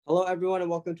Hello, everyone, and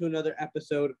welcome to another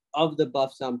episode of the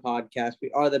Buff Sound Podcast.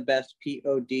 We are the best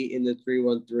POD in the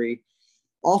 313.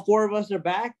 All four of us are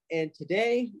back, and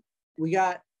today we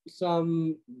got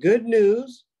some good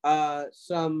news,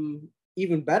 some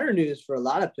even better news for a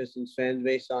lot of Pistons fans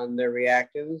based on their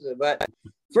reactions. But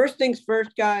first things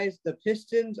first, guys, the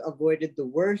Pistons avoided the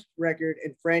worst record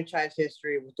in franchise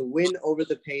history with the win over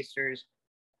the Pacers.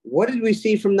 What did we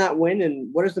see from that win,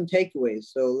 and what are some takeaways?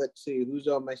 So let's see who's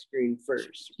on my screen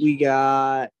first. We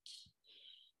got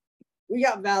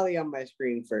Valley on my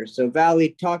screen first. So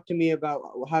Valley, talk to me about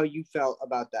how you felt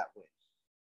about that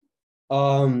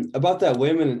win. About that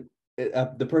win, and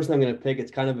the person I'm going to pick,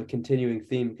 it's kind of a continuing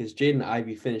theme because Jaden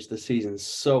Ivey finished the season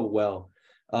so well.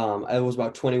 It was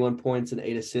about 21 points and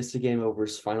 8 assists a game over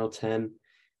his final 10.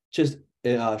 Just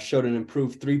showed an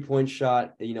improved three-point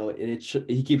shot. You know,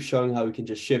 he keeps showing how he can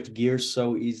just shift gears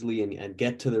so easily and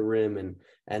get to the rim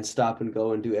and stop and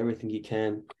go and do everything he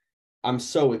can. I'm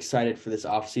so excited for this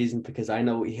offseason because I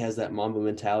know he has that Mamba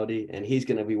mentality, and he's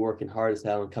going to be working hard as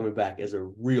hell and coming back as a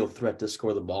real threat to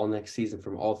score the ball next season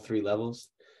from all three levels.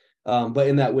 But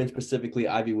in that win specifically,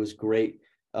 Ivy was great.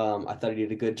 I thought he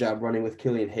did a good job running with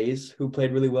Killian Hayes, who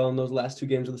played really well in those last two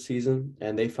games of the season,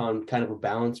 and they found kind of a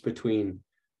balance between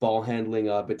ball handling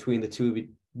between the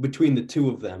two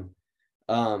of them.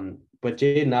 But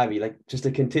Jaden Ivey, like, just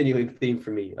a continuing theme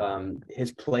for me.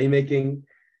 His playmaking,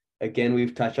 again,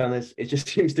 we've touched on this. It just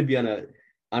seems to be on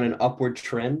an upward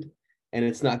trend, and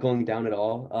it's not going down at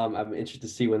all. I'm interested to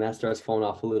see when that starts falling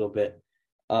off a little bit.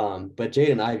 But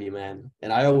Jaden Ivey, man,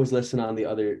 and I always listen on the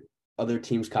other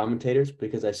teams' commentators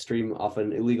because I stream off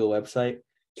an illegal website.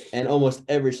 And almost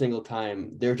every single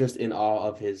time, they're just in awe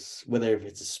of whether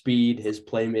it's his speed, his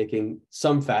playmaking,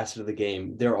 some facet of the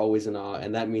game, they're always in awe.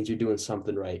 And that means you're doing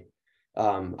something right.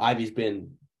 Ivy's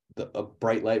been a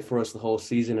bright light for us the whole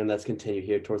season, and that's continued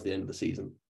here towards the end of the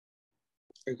season.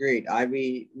 Agreed.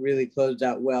 Ivy really closed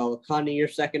out well. Connie, you're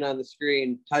second on the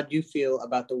screen. How do you feel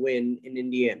about the win in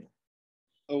Indiana?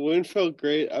 The win felt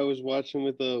great. I was watching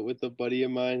with a buddy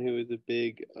of mine who is a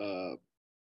big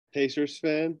Pacers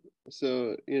fan.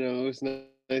 So, it was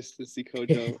nice to see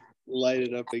Kojo light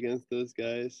it up against those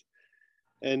guys.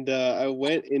 And I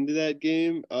went into that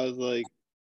game. I was like,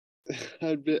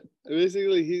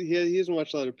 basically, he hasn't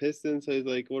watched a lot of Pistons. So he's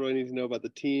like, what do I need to know about the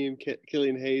team?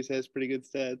 Killian Hayes has pretty good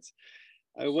stats.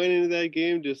 I went into that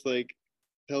game just like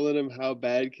telling him how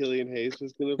bad Killian Hayes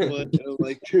was going to play. And I'm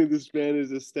like, dude, this man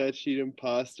is a stat sheet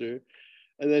imposter.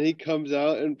 And then he comes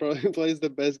out and probably plays the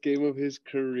best game of his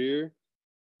career.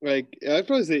 Like, I'd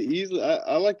probably say easily.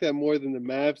 I like that more than the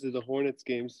Mavs or the Hornets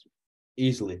games.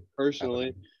 Easily.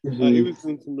 Personally. He was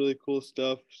doing some really cool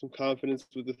stuff, some confidence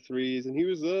with the threes. And he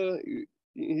was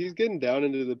he's getting down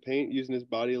into the paint, using his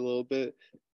body a little bit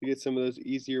to get some of those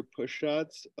easier push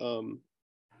shots.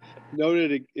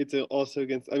 Noted it's also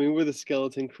against, we're the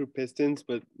Skeleton Crew Pistons,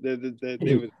 but they were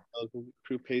the Skeleton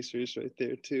Crew Pacers right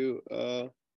there too.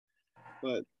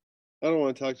 But I don't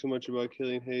want to talk too much about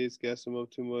Killian Hayes, gas him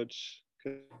up too much.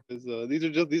 Because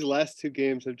these last two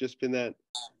games have just been that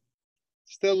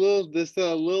just a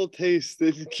little taste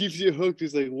that keeps you hooked.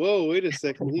 It's like, whoa, wait a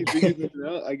second, he figured it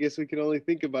out. I guess we can only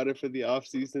think about it for the off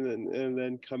season and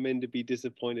then come in to be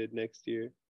disappointed next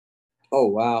year. Oh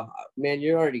wow, man,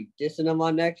 you're already dissing him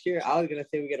on next year. I was gonna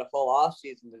say we get a full off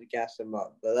season to gas him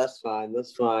up, but that's fine.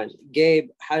 That's fine. Gabe,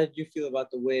 how did you feel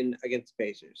about the win against the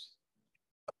Pacers?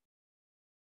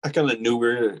 I kind of knew we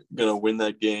were gonna win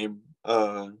that game.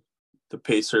 The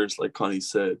Pacers, like Connie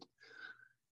said,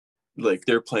 like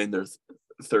they're playing their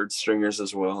third stringers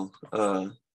as well.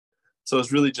 So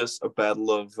it's really just a battle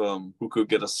of who could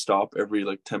get a stop every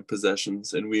 10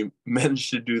 possessions, and we managed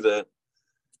to do that.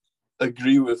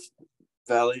 Agree with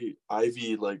Valley.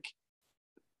 Ivy, like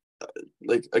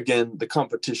again, the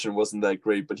competition wasn't that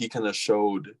great, but he kind of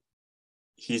showed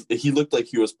he looked like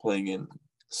he was playing in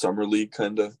summer league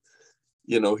kind of.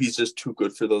 He's just too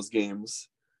good for those games.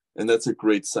 And that's a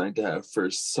great sign to have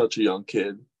for such a young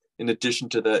kid. In addition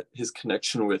to that, his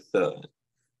connection with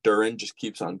Duren just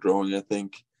keeps on growing, I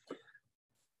think.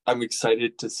 I'm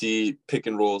excited to see pick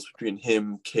and rolls between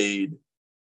him, Cade,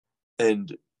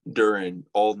 and Duren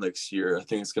all next year. I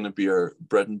think it's going to be our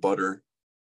bread and butter.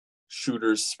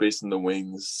 Shooters, space in the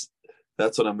wings.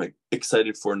 That's what I'm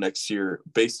excited for next year,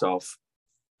 based off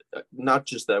not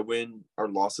just that win, our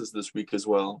losses this week as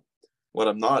well. What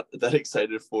I'm not that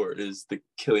excited for is the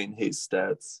Killian Hayes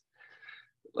stats.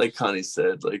 Like Connie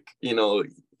said,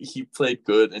 he played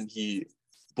good and he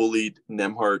bullied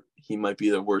Nembhard. He might be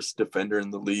the worst defender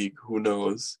in the league. Who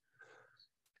knows?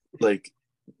 The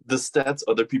stats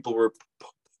other people were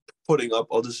putting up,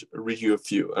 I'll just read you a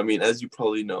few. As you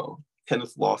probably know,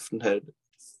 Kenneth Lofton had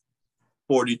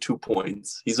 42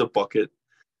 points. He's a bucket.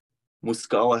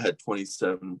 Muscala had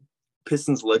 27.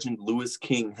 Pistons legend Lewis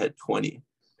King had 20.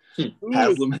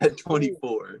 Haslam had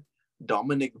 24.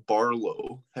 Dominic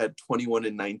Barlow had 21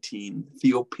 and 19.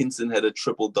 Theo Pinson had a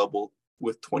triple-double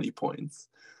with 20 points.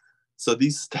 So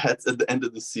these stats at the end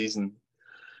of the season,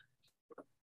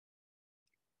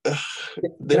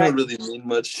 they don't really mean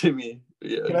much to me.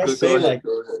 Yeah, can I say,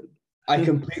 go ahead. I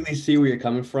completely see where you're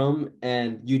coming from,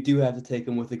 and you do have to take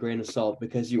them with a grain of salt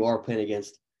because you are playing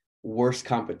against worse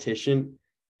competition.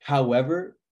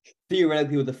 However,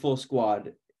 theoretically, with the full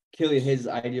squad, Killian Hayes'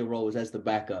 ideal role was as the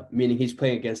backup, meaning he's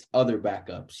playing against other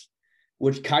backups,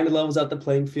 which kind of levels out the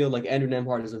playing field. Like Andrew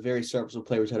Nembhard is a very serviceable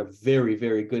player who's had a very,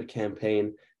 very good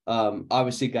campaign.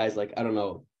 Obviously, guys like, I don't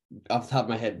know, off the top of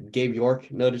my head, Gabe York,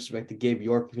 no disrespect to Gabe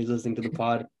York if he's listening to the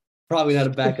pod, probably not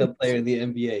a backup player in the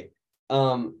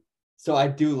NBA. So I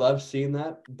do love seeing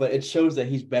that, but it shows that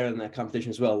he's better than that competition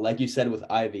as well. Like you said with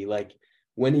Ivy, like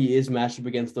when he is matched up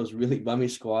against those really bummy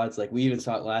squads, like we even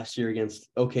saw it last year against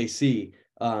OKC,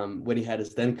 when he had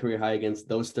his then career high against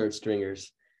those third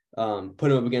stringers,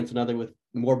 put him up against another with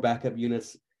more backup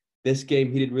units. This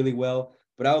game, he did really well,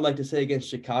 but I would like to say against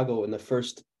Chicago in the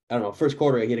first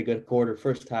quarter, he had a good quarter.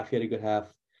 First half, he had a good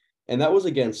half. And that was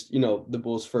against, the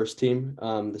Bulls' first team.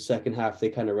 The second half, they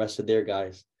kind of rested their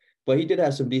guys. But he did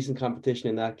have some decent competition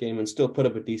in that game and still put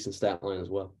up a decent stat line as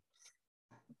well.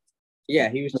 Yeah,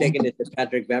 he was taking it to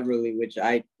Patrick Beverley, which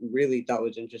I really thought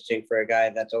was interesting for a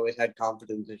guy that's always had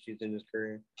confidence issues in his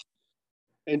career.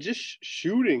 And just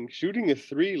shooting a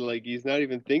three, like he's not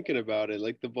even thinking about it.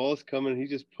 Like the ball's coming,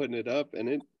 he's just putting it up, and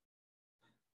it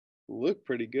looked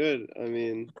pretty good. I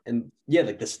mean, and yeah,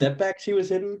 like the step backs he was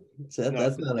hitting. So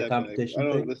that's not a competition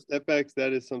thing. The step backs,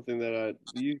 that is something that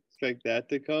do you expect that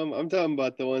to come? I'm talking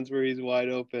about the ones where he's wide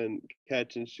open,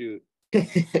 catch and shoot.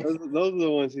 those are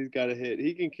the ones he's got to hit.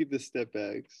 He can keep the step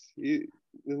backs. There's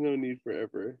no need for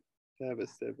ever to have a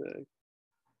step back.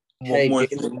 Hey,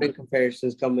 Jalen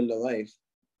comparisons coming to life.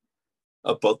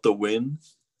 About the win,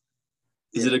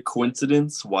 is it a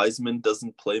coincidence Wiseman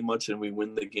doesn't play much and we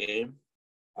win the game?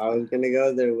 I was gonna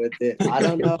go there with it. I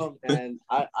don't know, man.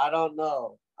 I don't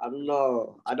know. I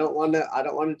don't want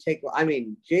to take. I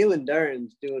mean, Jalen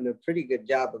Duren's doing a pretty good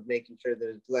job of making sure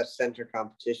there's less center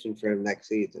competition for him next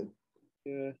season.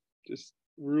 Yeah, just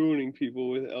ruining people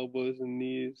with elbows and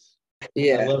knees.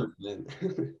 Yeah, I love it,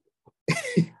 man.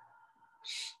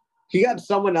 He got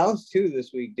someone else too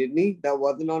this week, didn't he? That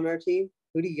wasn't on our team.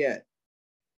 Who'd he get?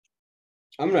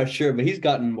 I'm not sure, but he's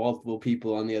gotten multiple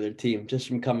people on the other team just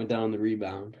from coming down the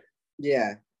rebound.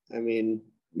 Yeah, I mean,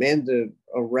 man's a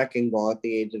wrecking ball at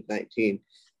the age of 19.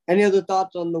 Any other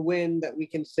thoughts on the win that we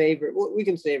can savor? Well, we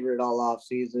can savor it all off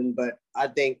season, but I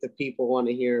think the people want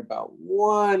to hear about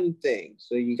one thing.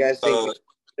 So you guys think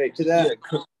straight to that?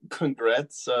 Yeah,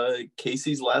 congrats,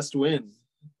 Casey's last win.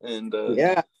 And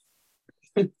yeah.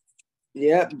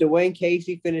 Yeah, Dwane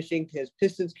Casey finishing his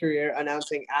Pistons career,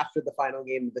 announcing after the final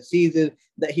game of the season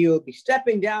that he will be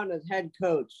stepping down as head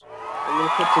coach. I'm going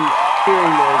to put some cheering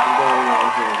noises going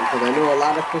on here because I know a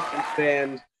lot of Pistons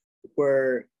fans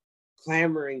were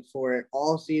clamoring for it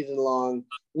all season long.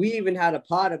 We even had a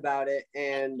pod about it,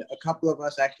 and a couple of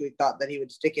us actually thought that he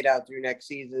would stick it out through next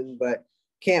season, but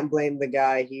can't blame the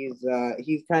guy. He's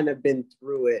kind of been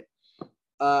through it.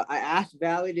 I asked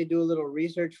Valley to do a little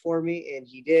research for me, and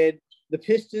he did. The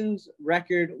Pistons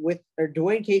record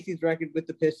Dwane Casey's record with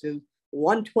the Pistons,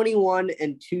 121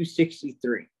 and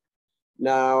 263.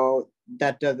 Now,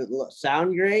 that doesn't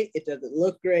sound great. It doesn't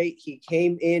look great. He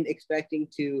came in expecting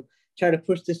to try to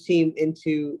push this team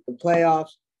into the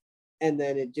playoffs, and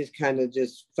then it just kind of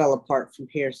just fell apart from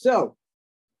here. So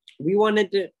we wanted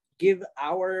to give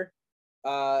our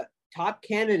top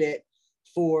candidate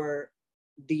for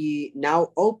the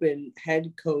now open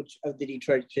head coach of the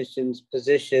Detroit Pistons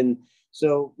position.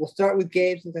 So we'll start with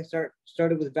Gabe since I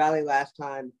started with Valley last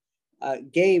time.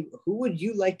 Gabe, who would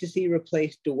you like to see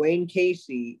replace Dwane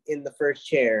Casey in the first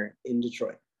chair in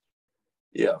Detroit?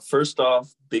 Yeah, first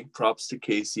off, big props to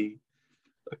Casey,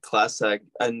 a class act,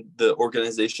 and the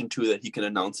organization too, that he can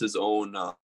announce his own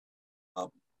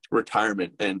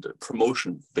retirement and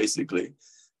promotion, basically.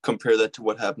 Compare that to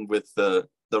what happened with the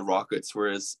Rockets,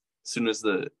 whereas as soon as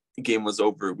the game was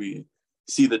over, we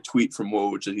see the tweet from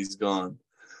Woj that he's gone.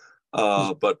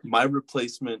 But my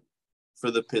replacement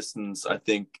for the Pistons, I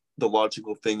think the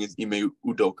logical thing is Ime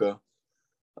Udoka.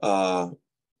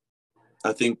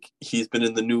 I think he's been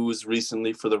in the news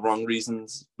recently for the wrong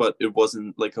reasons, but it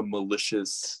wasn't like a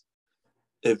malicious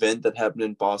event that happened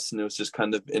in Boston. It was just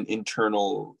kind of an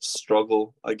internal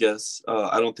struggle, I guess.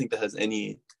 I don't think that has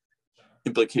any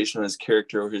implication on his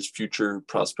character or his future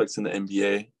prospects in the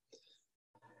NBA.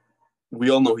 we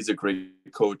all know he's a great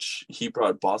coach. He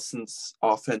brought Boston's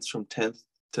offense from 10th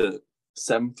to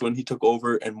 7th when he took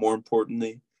over. And more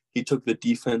importantly, he took the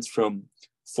defense from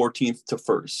 14th to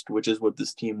 1st, which is what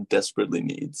this team desperately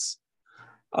needs.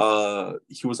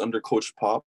 He was under Coach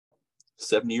Pop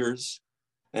 7 years,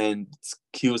 and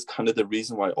he was kind of the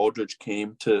reason why Aldridge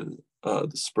came to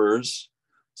the Spurs.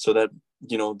 So that,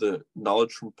 the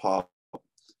knowledge from Pop,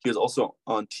 he was also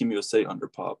on Team USA under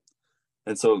Pop.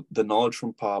 And so the knowledge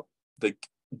from Pop, the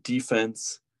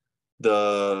defense,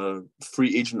 the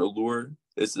free agent allure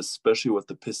is especially what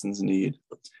the Pistons need.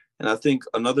 And I think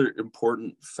another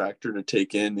important factor to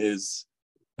take in is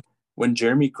when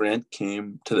Jeremy Grant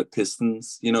came to the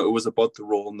Pistons, it was about the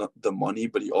role, not the money,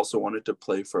 but he also wanted to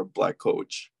play for a black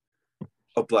coach,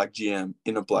 a black GM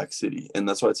in a black city. And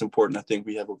that's why it's important. I think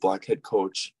we have a black head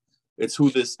coach. It's who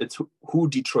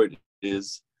Detroit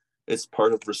is. It's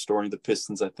part of restoring the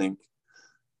Pistons, I think.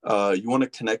 You want to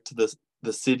connect to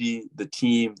the city, the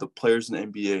team, the players in the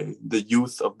NBA, the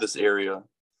youth of this area.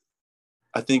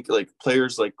 I think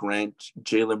players like Grant,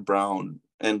 Jaylen Brown,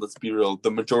 and let's be real,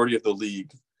 the majority of the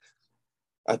league,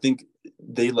 I think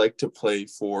they like to play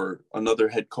for another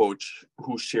head coach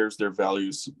who shares their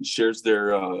values, shares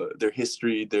their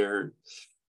history, their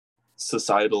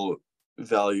societal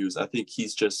values. I think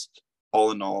he's just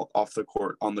all in all, off the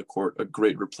court, on the court, a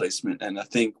great replacement. And I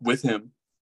think with him,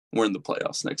 we're in the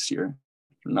playoffs next year,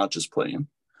 not just playing.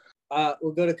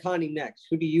 We'll go to Connie next.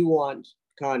 Who do you want,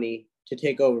 Connie, to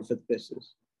take over for the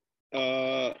Pistons?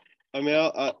 Ime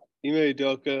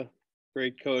Udoka,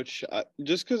 great coach.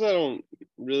 Just because I don't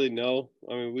really know.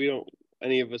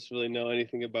 Any of us really know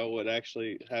anything about what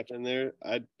actually happened there.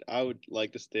 I would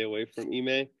like to stay away from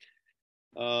Ime.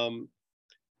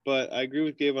 But I agree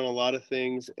with Gabe on a lot of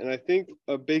things. And I think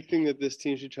a big thing that this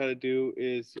team should try to do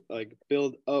is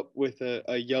build up with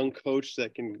a young coach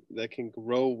that can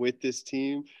grow with this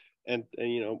team and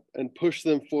push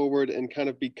them forward and kind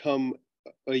of become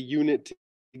a unit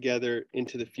together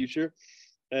into the future.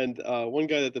 And one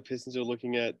guy that the Pistons are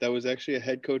looking at that was actually a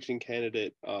head coaching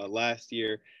candidate last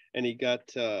year, and he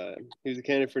was a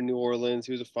candidate for New Orleans.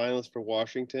 He was a finalist for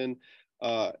Washington.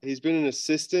 He's been an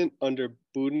assistant under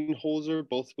Budenholzer,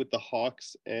 both with the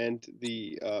Hawks and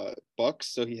the Bucks.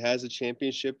 So he has a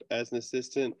championship as an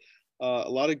assistant. A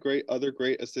lot of other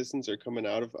great assistants are coming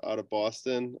out of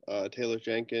Boston. Taylor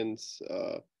Jenkins.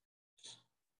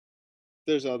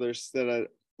 There's others that I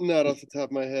not off the top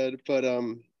of my head, but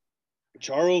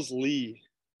Charles Lee.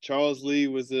 Charles Lee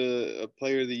was a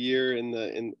player of the year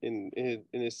in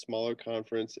his smaller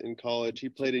conference in college. He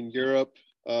played in Europe.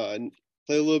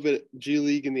 Played a little bit G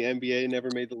League in the NBA, never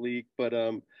made the league, but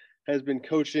has been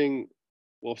coaching.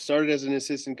 Well, started as an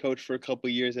assistant coach for a couple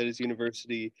of years at his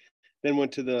university, then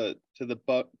went to the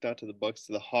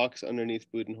Hawks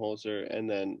underneath Budenholzer, and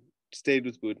then stayed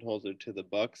with Budenholzer to the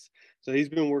Bucks. So he's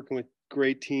been working with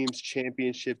great teams,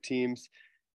 championship teams.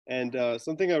 And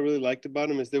something I really liked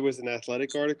about him is there was an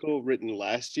Athletic article written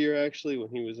last year, actually, when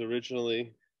he was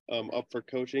originally up for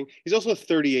coaching. He's also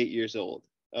 38 years old.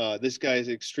 This guy is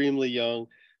extremely young.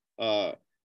 Can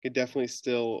definitely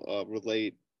still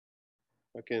relate.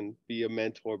 I can be a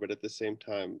mentor, but at the same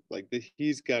time,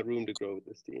 he's got room to grow with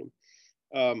this team.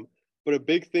 But a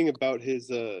big thing about his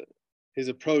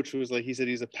approach was he said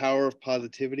he's a power of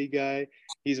positivity guy.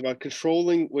 He's about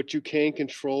controlling what you can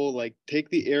control, take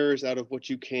the errors out of what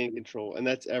you can control. And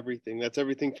that's everything. That's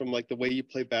everything from the way you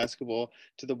play basketball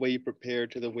to the way you prepare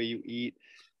to the way you eat.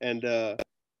 And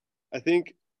I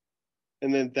think,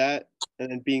 and then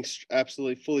being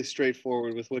absolutely fully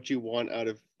straightforward with what you want out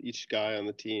of each guy on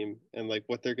the team and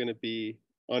what they're going to be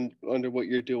under what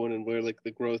you're doing and where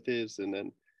the growth is. And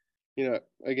then,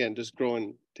 again, just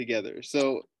growing together.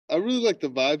 So I really like the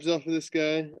vibes off of this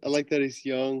guy. I like that he's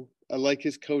young. I like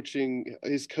his coaching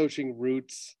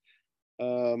roots.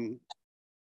 And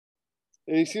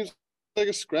he seems like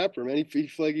a scrapper, man.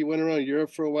 He went around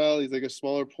Europe for a while. He's a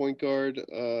smaller point guard.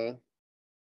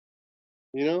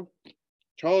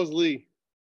 Charles Lee.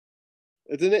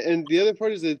 And the other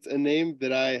part is it's a name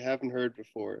that I haven't heard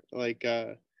before. A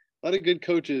lot of good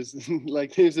coaches,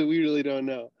 names that we really don't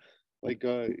know.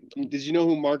 Did you know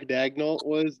who Mark Daigneault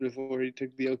was before he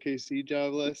took the OKC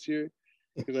job last year?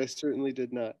 Because I certainly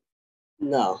did not.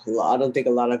 No, I don't think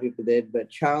a lot of people did, but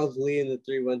Charles Lee in the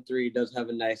 313 does have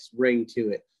a nice ring to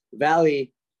it.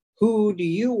 Valley, who do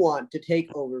you want to take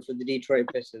over for the Detroit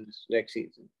Pistons next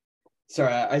season?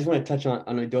 Sorry, I just want to touch on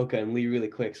Udoka and Lee really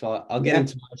quick. So I'll get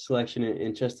into my selection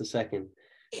in just a second.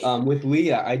 With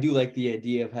Lee, I do like the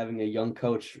idea of having a young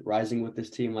coach rising with this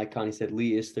team. Like Connie said,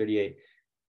 Lee is 38.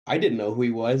 I didn't know who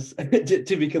he was,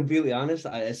 to be completely honest.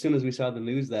 As soon as we saw the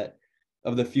news that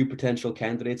of the few potential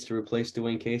candidates to replace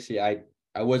Dwane Casey. I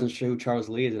wasn't sure who Charles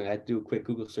Lee is, and I had to do a quick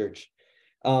Google search.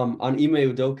 On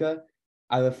Ime Udoka,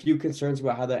 I have a few concerns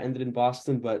about how that ended in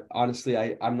Boston, but honestly,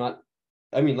 I'm not.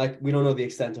 I mean, like, we don't know the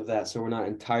extent of that, so we're not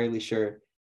entirely sure.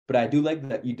 But I do like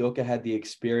that Udoka had the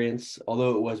experience,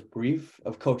 although it was brief,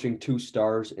 of coaching 2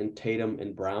 stars in Tatum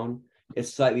and Brown.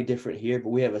 It's slightly different here, but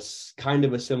we have a kind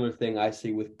of a similar thing I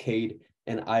see with Cade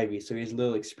and Ivy. So he has a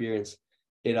little experience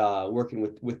in working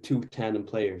with 2 tandem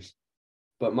players.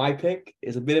 But my pick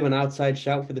is a bit of an outside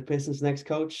shout for the Pistons' next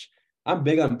coach. I'm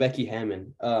big on Becky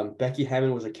Hammon. Becky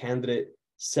Hammon was a candidate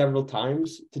several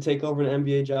times to take over an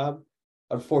NBA job.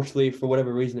 Unfortunately, for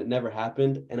whatever reason, it never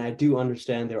happened. And I do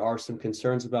understand there are some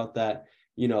concerns about that,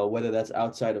 whether that's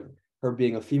outside of her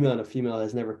being a female and a female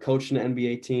has never coached an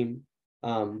NBA team.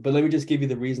 But let me just give you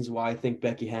the reasons why I think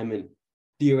Becky Hammon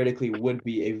theoretically would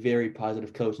be a very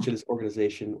positive coach to this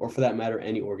organization, or for that matter,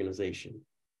 any organization.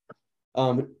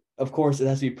 Of course, it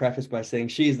has to be prefaced by saying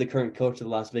she is the current coach of the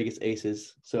Las Vegas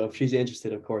Aces. So if she's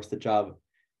interested, of course, the job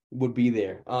would be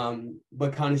there.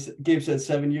 But Connie, Gabe said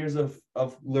 7 years of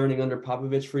learning under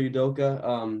Popovich for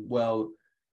Udoka. Well,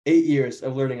 8 years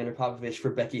of learning under Popovich for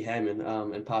Becky Hammon.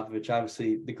 And Popovich,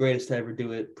 obviously, the greatest to ever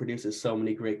do it, produces so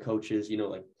many great coaches,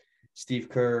 like Steve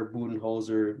Kerr,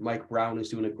 Budenholzer, Mike Brown is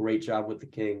doing a great job with the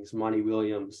Kings, Monty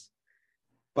Williams.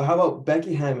 But how about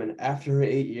Becky Hammon? After her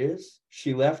 8 years,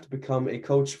 she left to become a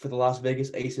coach for the Las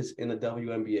Vegas Aces in the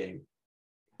WNBA.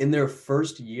 In their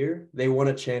first year, they won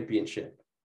a championship.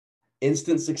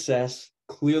 Instant success,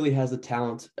 clearly has the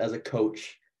talent as a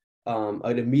coach.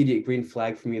 An immediate green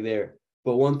flag for me there.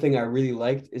 But one thing I really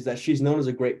liked is that she's known as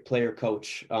a great player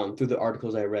coach through the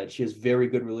articles I read. She has very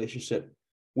good relationship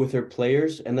with her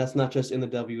players, and that's not just in the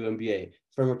WNBA.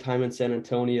 From her time in San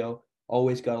Antonio,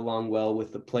 always got along well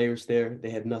with the players there. They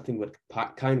had nothing but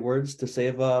kind words to say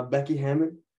of Becky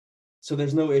Hammon. So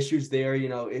there's no issues there.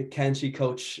 Can she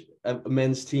coach a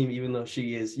men's team, even though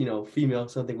she is, female,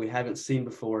 something we haven't seen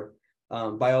before.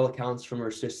 By all accounts, from her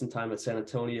assistant time at San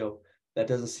Antonio, that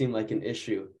doesn't seem like an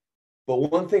issue. But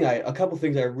a couple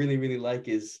things I really, really like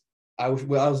is I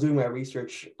was doing my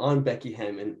research on Becky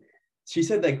Hammon. She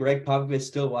said that Greg Popovich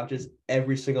still watches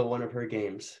every single one of her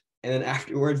games. And then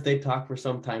afterwards, they talk for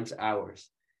sometimes hours.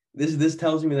 This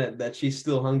tells me that she's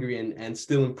still hungry and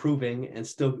still improving and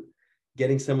still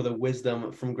getting some of the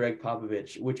wisdom from Greg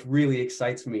Popovich, which really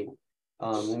excites me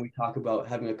when we talk about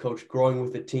having a coach growing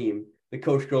with a team. The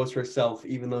coach grows herself,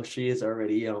 even though she is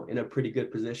already, in a pretty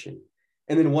good position.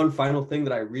 And then one final thing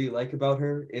that I really like about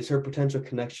her is her potential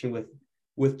connection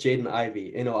with Jaden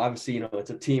Ivey. Obviously, it's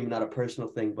a team, not a personal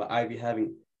thing, but Ivey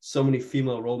having so many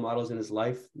female role models in his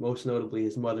life, most notably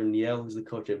his mother, Niele, who's the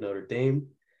coach of Notre Dame.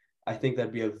 I think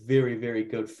that'd be a very, very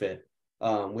good fit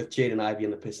with Jaden Ivey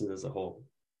and the Pistons as a whole.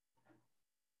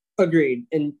 Agreed.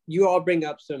 And you all bring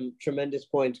up some tremendous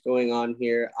points going on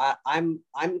here. I'm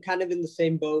kind of in the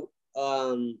same boat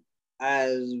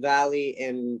as Valley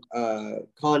and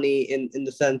Connie in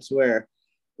the sense where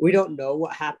we don't know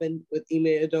what happened with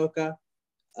Ime Udoka.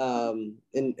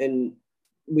 And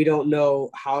we don't know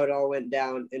how it all went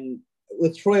down. And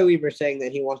with Troy Weaver saying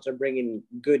that he wants to bring in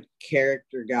good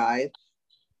character guys,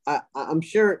 I'm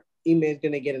sure Ime is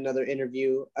going to get another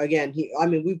interview. Again,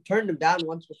 we've turned him down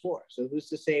once before, so who's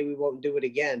to say we won't do it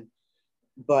again?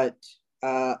 But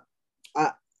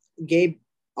Gabe,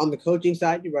 on the coaching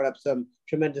side, you brought up some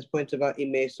tremendous points about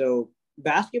Ime. So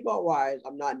basketball-wise,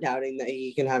 I'm not doubting that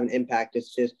he can have an impact.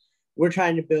 It's just we're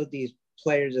trying to build these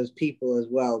players as people as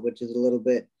well, which is a little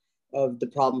bit of the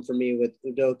problem for me with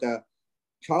Udoka.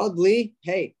 Charles Lee,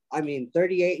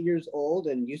 38 years old,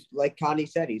 and like Connie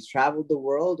said, he's traveled the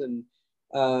world, and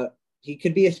he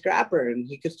could be a scrapper, and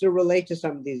he could still relate to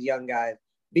some of these young guys.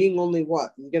 Being only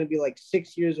he's going to be like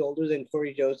 6 years older than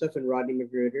Corey Joseph and Rodney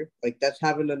McGruder. Like, that's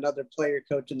having another player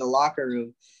coach in the locker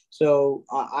room. So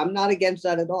I'm not against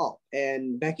that at all.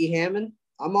 And Becky Hammon,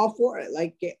 I'm all for it.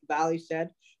 Like Valley said,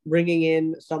 bringing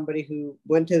in somebody who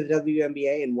went to the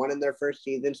WNBA and won in their first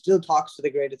season, still talks to the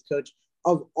greatest coach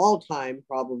of all time,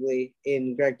 probably,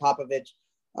 in Greg Popovich,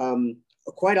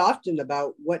 quite often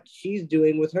about what she's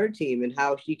doing with her team and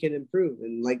how she can improve.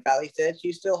 And like Valley said,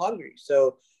 she's still hungry.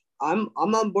 So I'm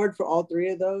on board for all three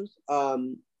of those.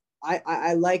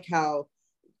 I like how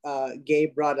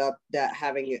Gabe brought up that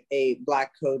having a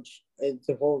Black coach is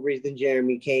the whole reason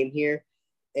Jeremy came here,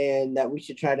 and that we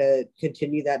should try to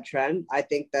continue that trend. I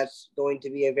think that's going to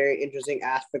be a very interesting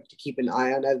aspect to keep an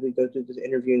eye on as we go through this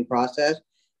interviewing process.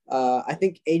 I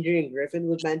think Adrian Griffin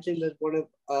was mentioned as one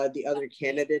of the other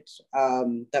candidates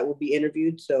that will be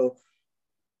interviewed. So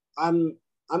I'm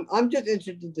just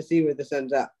interested to see where this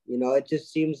ends up. It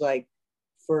just seems like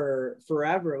for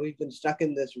forever. We've been stuck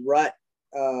in this rut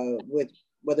with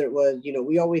whether it was,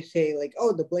 we always say like,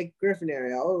 oh, the Blake Griffin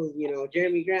era, oh,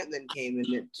 Jeremy Grant then came,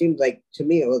 and it seemed like to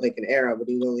me it was like an era, but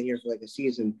he was only here for like a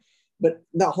season. But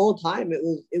the whole time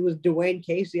it was Dwane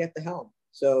Casey at the helm.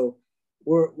 So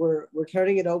we're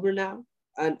turning it over now,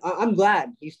 and I'm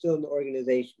glad he's still in the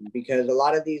organization, because a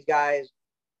lot of these guys,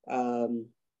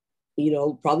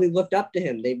 probably looked up to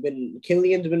him.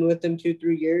 Killian's been with him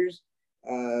 2-3 years.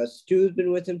 Stu's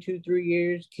been with him 2-3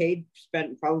 years. Cade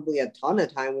spent probably a ton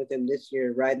of time with him this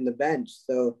year riding the bench.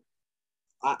 So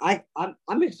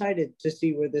I'm excited to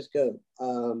see where this goes.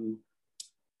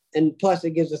 And plus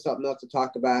it gives us something else to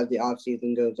talk about as the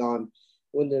offseason goes on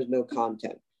when there's no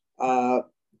content.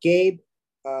 Gabe,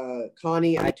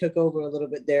 Connie, I took over a little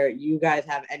bit there. You guys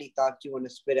have any thoughts you want to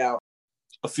spit out?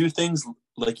 A few things,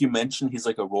 like you mentioned, he's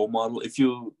like a role model.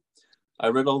 I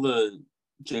read all the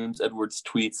James Edwards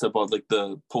tweets about like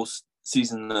the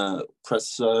postseason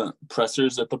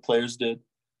pressers that the players did.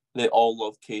 They all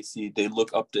love Casey. They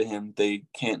look up to him. They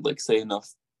can't like say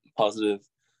enough positive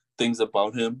things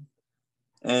about him.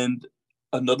 And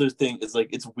another thing is like,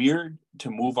 it's weird to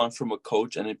move on from a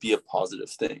coach and it be a positive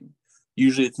thing.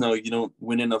 Usually it's no, you don't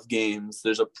win enough games.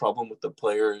 There's a problem with the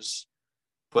players.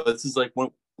 But this is like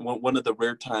one of the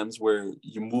rare times where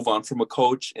you move on from a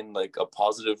coach in like a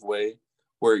positive way,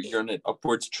 where you're in an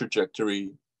upwards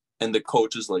trajectory and the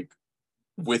coach is like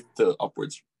with the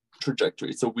upwards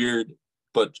trajectory. It's a weird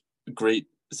but great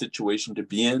situation to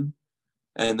be in.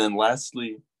 And then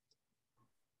lastly,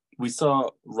 we saw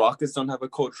Rockets don't have a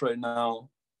coach right now.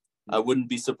 I wouldn't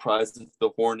be surprised if the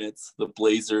Hornets, the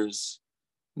Blazers,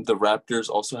 the Raptors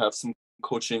also have some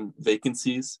coaching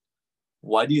vacancies.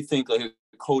 Why do you think like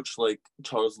a coach like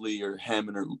Charles Lee or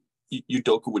Hammond or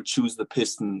Udoka would choose the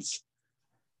Pistons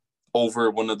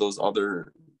over one of those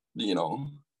other,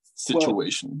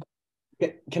 situations?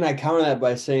 Well, can I counter that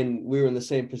by saying we were in the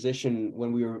same position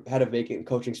when we had a vacant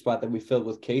coaching spot that we filled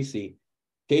with Casey.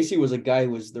 Casey was a guy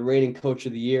who was the reigning coach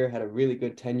of the year, had a really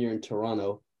good tenure in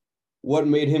Toronto. What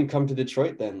made him come to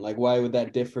Detroit then? Like, why would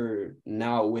that differ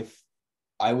now with,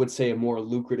 I would say, a more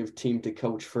lucrative team to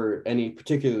coach for any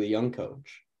particularly young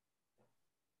coach?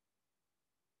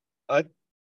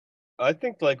 I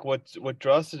think like what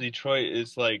draws to Detroit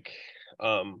is like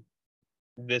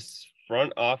this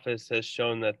front office has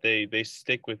shown that they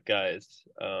stick with guys.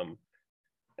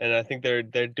 And I think they're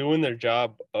doing their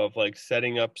job of like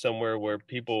setting up somewhere where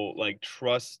people like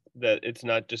trust that it's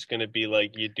not just going to be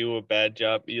like you do a bad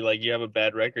job, you have a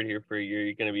bad record here for a year,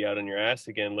 you're going to be out on your ass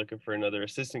again looking for another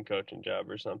assistant coaching job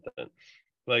or something.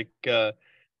 Like I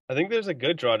think there's a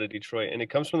good draw to Detroit, and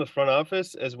it comes from the front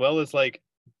office, as well as like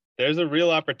there's a real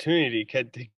opportunity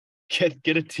to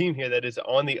get a team here that is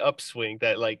on the upswing,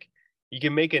 that like you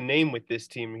can make a name with this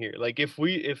team here. Like if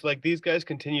like these guys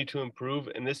continue to improve,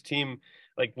 and this team,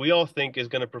 like we all think, is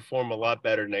going to perform a lot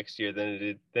better next year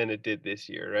than it did this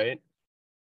year, right?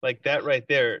 Like that right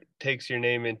there takes your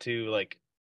name into like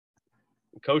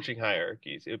coaching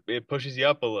hierarchies. It pushes you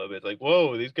up a little bit. Like,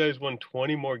 whoa, these guys won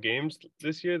 20 more games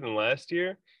this year than last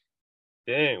year.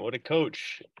 Dang, what a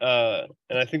coach. And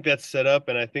I think that's set up,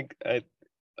 and I think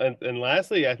and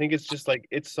lastly, I think it's just like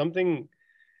it's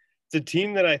a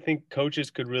team that I think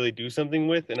coaches could really do something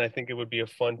with, and I think it would be a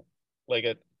fun,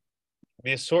 like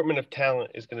the assortment of talent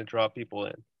is going to draw people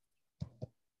in.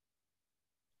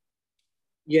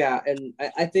 Yeah, and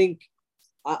I think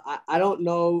I don't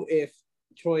know if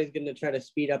Troy is going to try to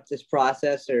speed up this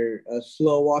process or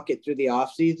slow walk it through the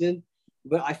offseason,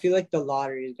 but I feel like the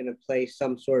lottery is going to play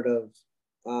some sort of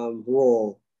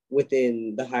role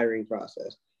within the hiring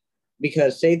process.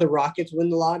 Because say the Rockets win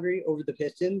the lottery over the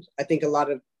Pistons, I think a lot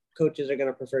of coaches are going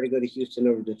to prefer to go to Houston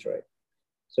over Detroit.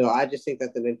 So I just think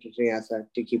that's an interesting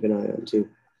aspect to keep an eye on too.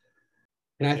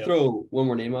 Can I throw one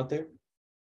more name out there?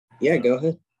 Yeah, go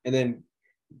ahead. And then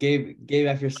Gabe,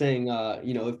 after saying,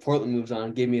 if Portland moves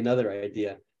on, gave me another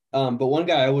idea. But one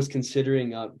guy I was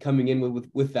considering coming in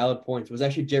with valid points was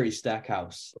actually Jerry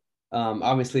Stackhouse.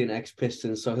 Obviously an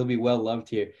ex-Piston, so he'll be well loved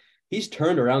here. He's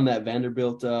turned around that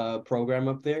Vanderbilt program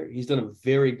up there. He's done a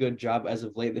very good job as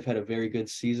of late. They've had a very good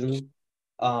season.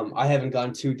 I haven't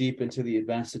gone too deep into the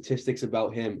advanced statistics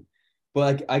about him,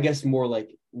 but I guess more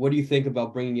like, what do you think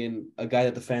about bringing in a guy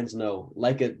that the fans know,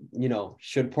 like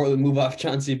should Portland move off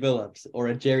Chauncey Billups or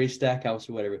a Jerry Stackhouse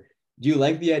or whatever? Do you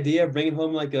like the idea of bringing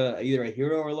home like either a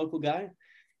hero or a local guy?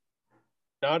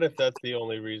 Not if that's the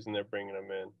only reason they're bringing him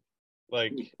in.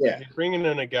 Like, yeah. If you're bringing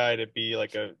in a guy to be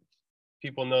like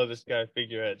people know this guy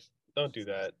figurehead, don't do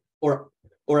that. Or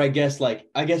I guess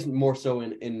more so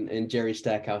in Jerry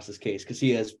Stackhouse's case, because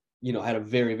he has, had a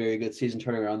very, very good season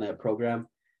turning around that program.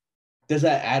 does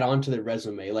that add on to their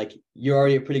resume? Like, you're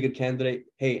already a pretty good candidate.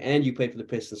 Hey, and you played for the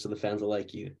Pistons, so the fans will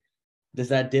like you. Does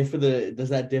that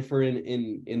differ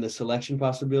in the selection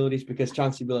possibilities? Because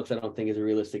Chauncey Billups, I don't think is a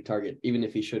realistic target, even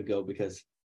if he should go, because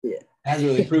Yeah. hasn't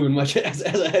really proven much as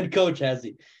a head coach, has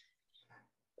he?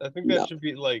 I think that should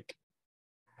be like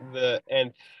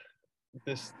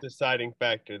this deciding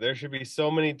factor. There should be so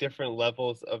many different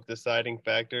levels of deciding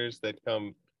factors that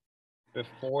come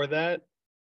before that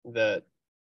it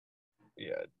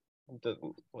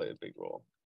doesn't play a big role.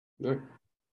 Right.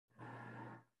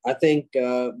 I think,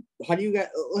 how do you guys,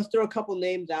 let's throw a couple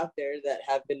names out there that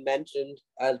have been mentioned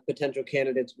as potential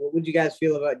candidates. What would you guys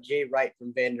feel about Jay Wright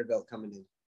from Vanderbilt coming in?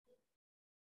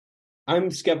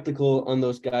 I'm skeptical on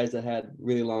those guys that had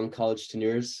really long college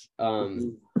tenures,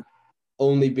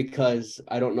 only because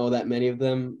I don't know that many of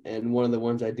them. And one of the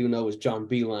ones I do know is John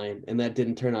Beilein, and that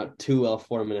didn't turn out too well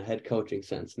for him in a head coaching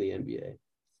sense in the NBA.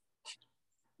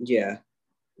 Yeah,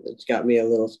 it's got me a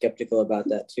little skeptical about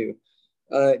that too.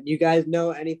 You guys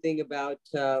know anything about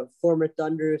former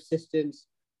Thunder assistants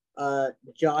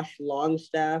Josh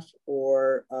Longstaff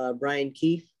or Brian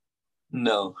Keefe?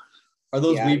 No. Are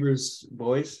those Weaver's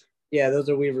boys? Yeah, those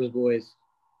are Weaver's boys.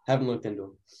 Haven't looked into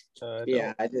them.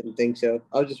 Yeah, I didn't think so.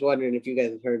 I was just wondering if you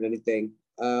guys have heard anything.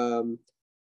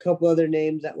 Couple other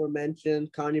names that were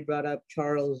mentioned. Connie brought up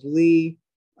Charles Lee,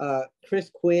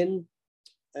 Chris Quinn,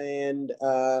 and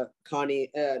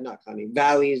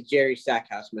Valley's Jerry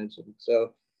Stackhouse mentioned.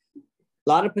 So a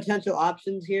lot of potential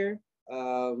options here.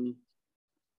 Does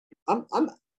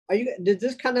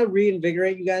this kind of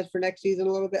reinvigorate you guys for next season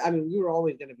a little bit? I mean, we were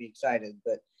always going to be excited,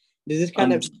 but does this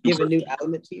kind of give a new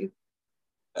element to you?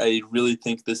 I really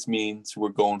think this means we're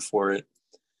going for it.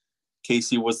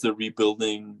 Casey was the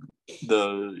rebuilding,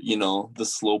 the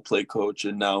slow play coach,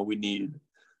 and now we need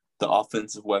the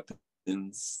offensive weapons,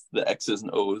 the X's and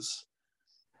O's.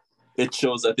 It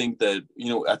shows, I think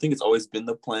it's always been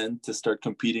the plan to start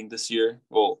competing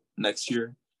next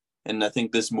year. And I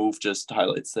think this move just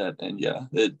highlights that. And yeah,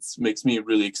 it makes me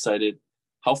really excited.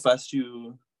 How fast do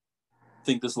you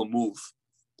think this will move?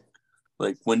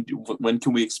 Like, when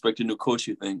can we expect a new coach,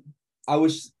 you think? I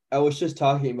was just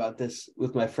talking about this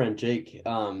with my friend Jake.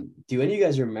 Do any of you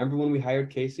guys remember when we hired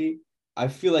Casey? I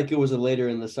feel like it was a later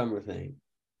in the summer thing.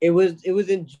 It was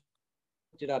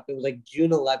like June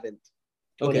 11th,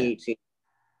 2018. Okay.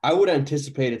 I would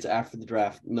anticipate it's after the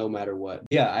draft, no matter what.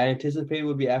 Yeah, I anticipate it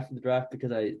would be after the draft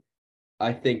because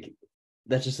I think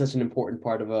that's just such an important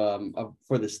part of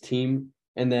for this team.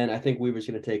 And then I think Weaver's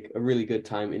going to take a really good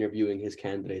time interviewing his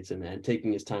candidates and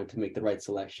taking his time to make the right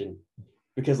selection.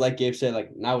 Because like Gabe said,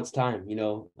 like, now it's time,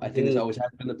 I think it's always has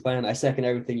been the plan. I second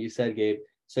everything you said, Gabe.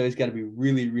 So he's got to be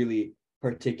really, really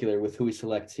particular with who he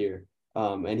selects here.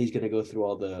 And he's going to go through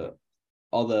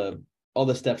all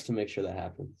the steps to make sure that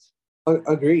happens.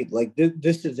 Agreed. Like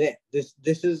this is it. This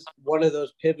is one of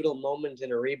those pivotal moments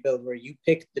in a rebuild where you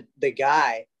pick the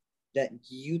guy that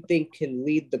you think can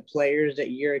lead the players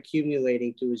that you're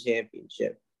accumulating to a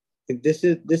championship. Like this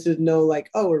is no like,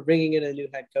 oh, we're bringing in a new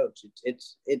head coach.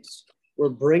 It's we're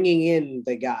bringing in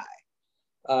the guy.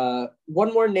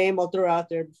 One more name I'll throw out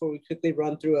there before we quickly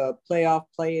run through a playoff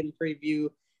play-in preview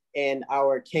and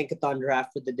our Tankathon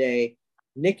draft for the day.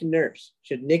 Nick Nurse.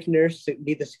 Should Nick Nurse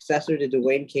be the successor to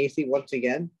Dwane Casey once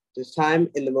again, this time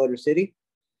in the Motor City?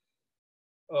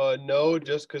 No,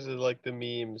 just because of like the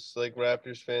memes. Like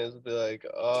Raptors fans will be like,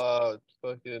 "Oh,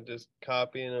 fucking just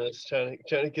copying us, trying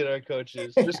to get our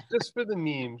coaches." just for the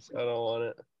memes. I don't want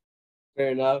it. Fair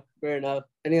enough.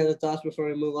 Any other thoughts before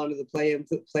we move on to the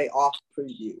playoff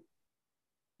preview?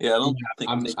 Yeah, I don't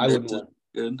think Nick Nurse is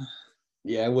good.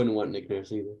 Yeah, I wouldn't want Nick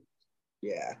Nurse either.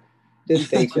 Yeah, didn't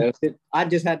think so. I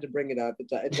just had to bring it up.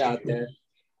 It's out there.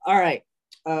 All right.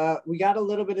 We got a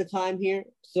little bit of time here.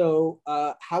 So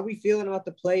how we feeling about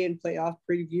the play-in playoff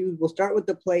preview? We'll start with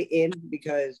the play-in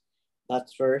because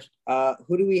that's first.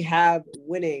 Who do we have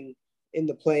winning in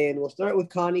the play-in? We'll start with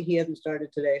Connie. He hasn't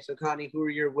started today. So Connie, who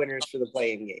are your winners for the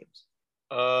play-in games?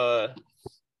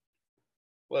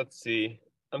 Let's see.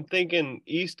 I'm thinking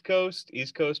East Coast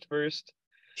first.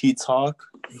 Heat Hawks.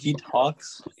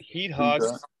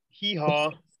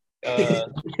 Hee-haw.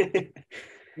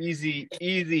 Easy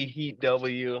Heat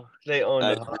W. They own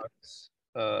the Hawks.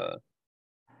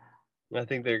 I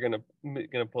think they're gonna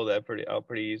pull that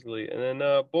pretty easily. And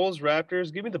then Bulls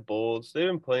Raptors. Give me the Bulls. They've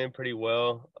been playing pretty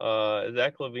well.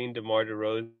 Zach LaVine, DeMar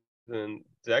DeRozan.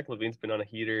 Zach LaVine's been on a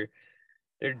heater.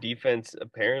 Their defense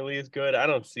apparently is good. I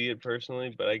don't see it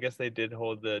personally, but I guess they did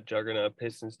hold the juggernaut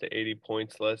Pistons to 80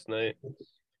 points last night.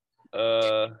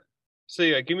 So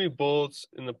yeah, give me Bulls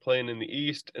in the play-in in the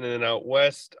East, and then out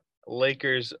West,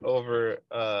 Lakers over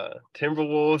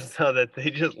Timberwolves now that they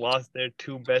just lost their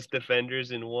two best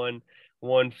defenders in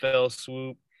one fell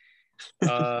swoop.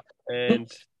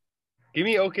 And give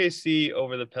me OKC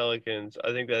over the Pelicans.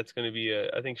 I think that's going to be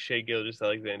I think Shea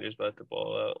Gilgeous-Alexander's about to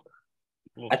ball out.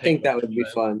 I think that would be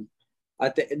fun. I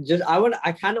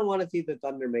kind of want to see the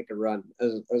Thunder make a run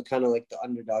as kind of like the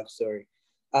underdog story.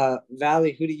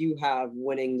 Valley, who do you have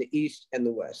winning the East and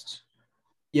the West?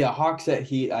 Yeah, Hawks at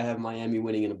Heat. I have Miami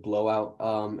winning in a blowout.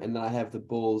 And then I have the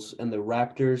Bulls and the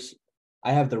Raptors.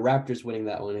 I have the Raptors winning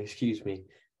that one. Excuse me.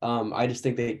 I just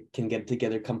think they can get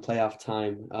together come playoff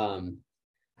time.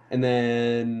 And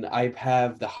then I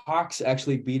have the Hawks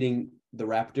actually beating the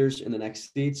Raptors in the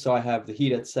next seed. So I have the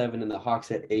Heat at 7 and the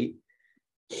Hawks at 8.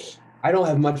 I don't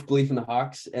have much belief in the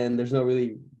Hawks, and there's no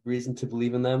really reason to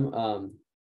believe in them.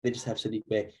 They just have Sadiq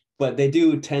Bey. But they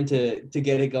do tend to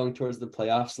get it going towards the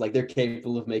playoffs. Like, they're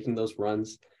capable of making those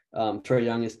runs. Trae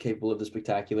Young is capable of the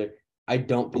spectacular. I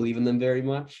don't believe in them very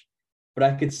much, but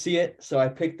I could see it. So I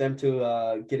picked them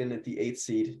to get in at the 8th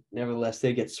seed. Nevertheless,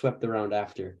 they get swept around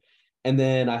after. And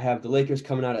then I have the Lakers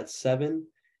coming out at 7.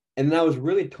 And then I was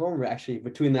really torn, actually,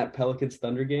 between that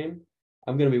Pelicans-Thunder game.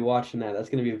 I'm going to be watching that. That's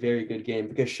going to be a very good game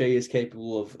because Shea is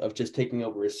capable of just taking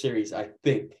over a series, I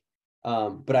think.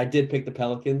 But I did pick the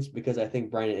Pelicans because I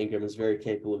think Brandon Ingram is very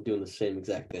capable of doing the same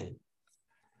exact thing.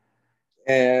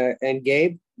 And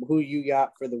Gabe, who you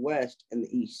got for the West and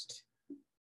the East?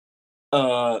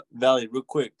 Valley, real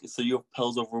quick. So you have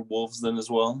Pels over Wolves then as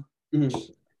well? Mm-hmm.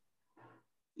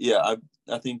 Yeah,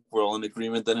 I think we're all in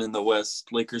agreement then in the West,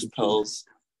 Lakers, Pels.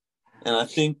 And I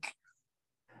think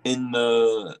in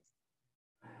the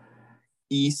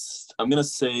East, I'm going to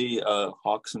say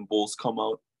Hawks and Bulls come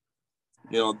out.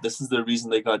 You know, this is the reason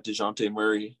they got DeJounte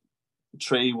Murray.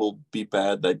 Trae will be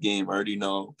bad that game, I already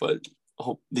know, but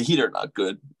the Heat are not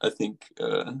good. I think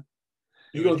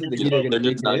You don't think the Heat are going to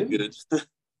make it in? Good.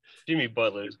 Jimmy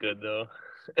Butler's good though.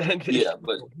 Yeah,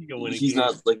 but he's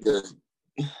not like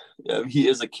he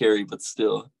is a carry, but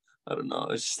still, I don't know.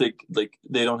 It's just like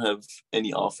they don't have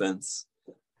any offense.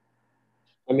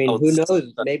 I mean, who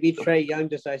knows? Maybe Trae Young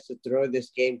decides to throw this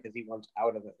game because he wants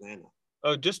out of Atlanta.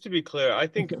 Oh, just to be clear, I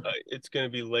think it's going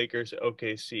to be Lakers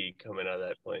OKC coming out of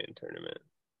that play-in tournament.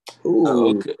 Ooh. Oh,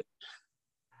 okay.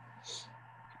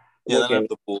 Yeah, then I have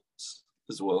the Bulls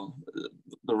as well.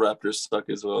 The Raptors suck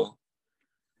as well.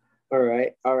 All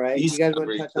right. He's you guys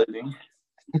want to touch on?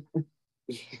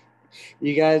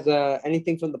 You guys,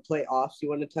 anything from the playoffs you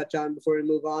want to touch on before we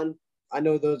move on? I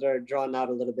know those are drawn out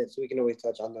a little bit, so we can always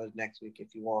touch on those next week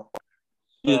if you want.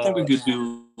 Yeah, I think we could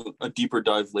do a deeper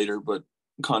dive later, but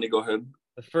Connie, go ahead.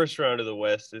 The first round of the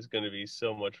West is going to be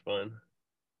so much fun.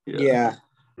 Yeah.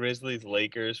 Grizzlies,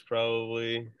 Lakers,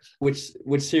 probably. Which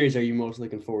series are you most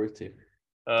looking forward to?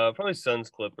 Probably Suns,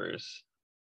 Clippers.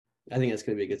 I think that's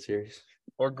going to be a good series.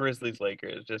 Or Grizzlies,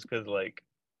 Lakers, just because, like,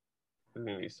 there's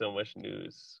going to be so much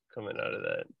news coming out of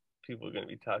that. People are going to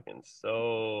be talking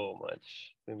so much.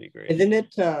 It's going to be great. Isn't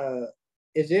it,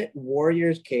 is it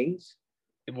Warriors, Kings?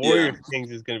 Warriors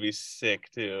Kings is going to be sick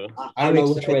too. I don't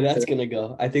know which way that's going to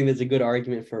go. I think there's a good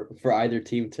argument for either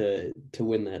team to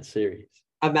win that series.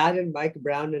 Imagine Mike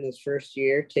Brown in his first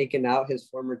year taking out his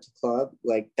former club.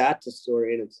 Like, that's a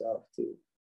story in itself too.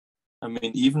 I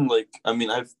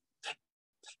mean, I've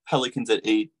Pelicans at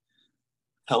 8.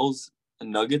 Pels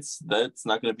and Nuggets, that's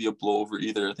not going to be a blowover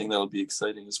either. I think that'll be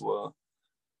exciting as well.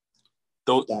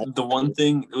 Though the one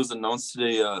thing, it was announced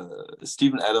today,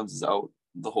 Steven Adams is out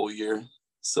the whole year.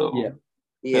 So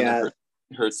yeah,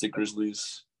 hurts the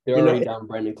Grizzlies. They're already down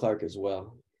Brandon Clark as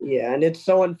well. Yeah, and it's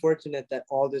so unfortunate that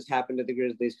all this happened to the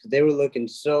Grizzlies because they were looking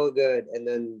so good, and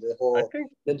then the whole. I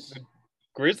think the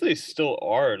Grizzlies still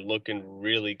are looking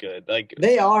really good. Like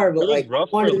they are, but like I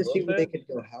wanted to see if they could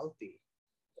go healthy.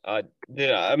 I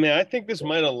mean, I think this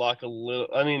might unlock a little.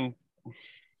 I mean,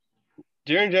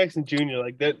 Jaren Jackson Jr.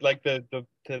 like that, like the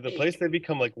place they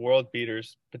become like world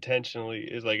beaters potentially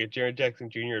is like a Jaren Jackson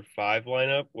Jr. at 5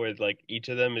 lineup where like each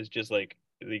of them is just like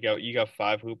you got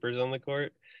 5 hoopers on the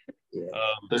court. Yeah.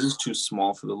 They're just too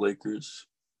small for the Lakers.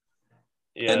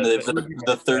 Yeah, and they've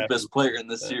the third best player in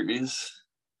the series.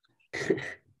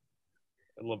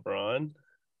 LeBron.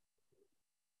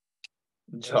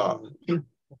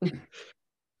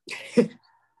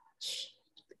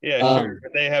 Yeah, sure.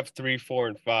 They have 3, 4,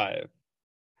 and 5.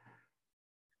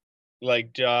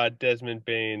 Like Desmond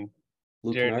Bane,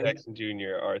 Jaren Jackson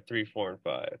Jr. are 3, 4, and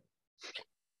 5.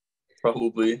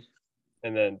 Probably.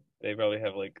 And then they probably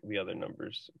have like the other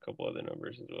numbers, a couple other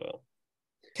numbers as well.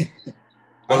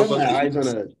 I have my eyes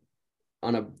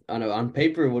on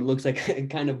paper what looks like a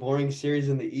kind of boring series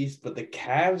in the East, but the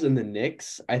Cavs and the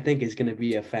Knicks I think is going to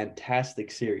be a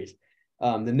fantastic series.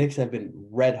 The Knicks have been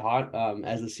red hot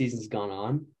as the season's gone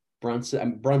on.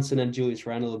 Brunson and Julius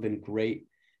Randle have been great.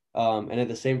 And at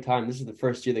the same time, this is the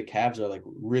first year the Cavs are like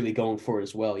really going for it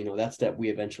as well. That step we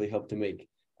eventually hope to make.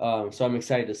 So I'm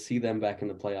excited to see them back in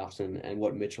the playoffs and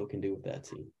what Mitchell can do with that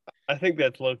team. I think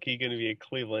that's low-key going to be a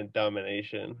Cleveland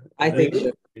domination. I think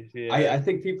so. Yeah. I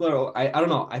think people are. I don't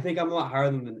know. I think I'm a lot higher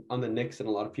on the Knicks than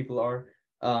a lot of people are.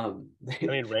 Randall they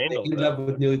ended up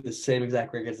with nearly the same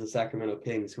exact record as the Sacramento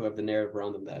Kings, who have the narrative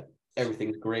around them that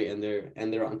everything's great and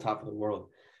they're on top of the world.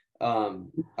 I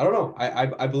don't know.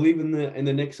 I believe in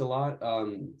the Knicks a lot.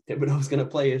 Thibodeau's going to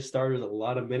play his starters a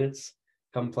lot of minutes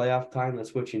come playoff time.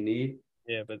 That's what you need.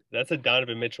 Yeah, but that's a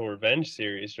Donovan Mitchell revenge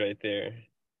series right there.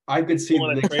 I could see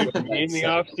the trade for me in the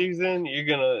offseason. You're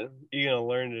gonna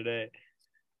learn today,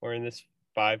 or in this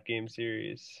 5-game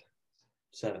series.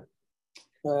 7.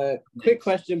 Quick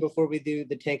question before we do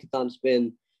the tankathon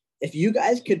spin: if you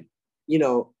guys could,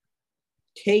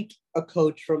 take a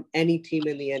coach from any team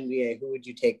in the NBA, who would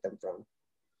you take them from?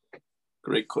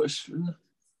 Great question.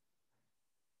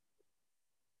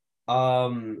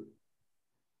 I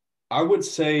would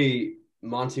say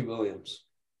Monty Williams.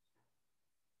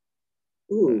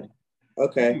 Ooh,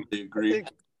 okay. I agree. I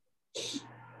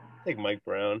think Mike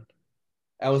Brown.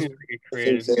 I was like a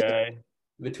creative guy.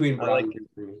 Between Brown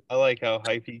I like how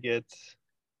hype he gets.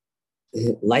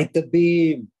 Light the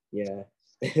beam. Yeah.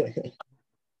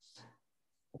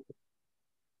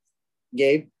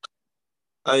 Gabe?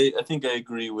 I think I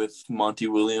agree with Monty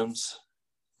Williams.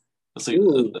 That's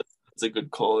a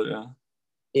good call, yeah.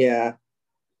 Yeah.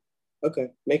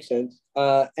 Okay, makes sense.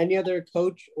 Any other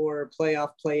coach or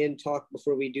playoff play-in talk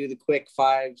before we do the quick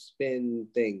 5-spin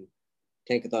thing?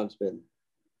 Tankathon spin.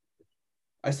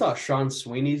 I saw Sean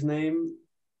Sweeney's name.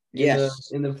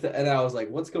 Yes. And I was like,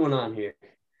 what's going on here?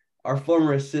 Our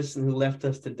former assistant who left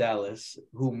us to Dallas,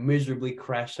 who miserably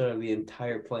crashed out of the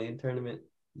entire play-in tournament.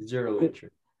 0 entry.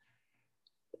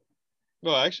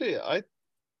 Well, actually, I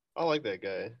like that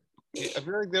guy. I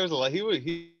feel like there was a lot.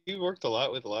 He worked a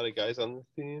lot with a lot of guys on this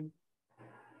team.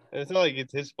 And it's not like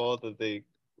it's his fault that they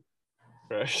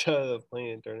crashed out of the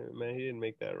play-in tournament, man. He didn't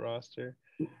make that roster.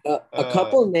 A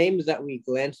couple names that we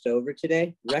glanced over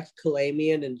today: Rex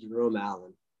Kalamian and Jerome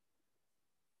Allen.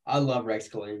 I love Rex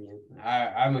Kalamian.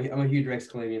 I'm a huge Rex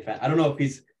Kalamian fan. I don't know if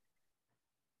he's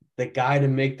the guy to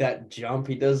make that jump.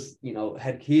 He does,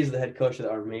 he's the head coach of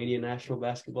the Armenian national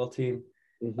basketball team.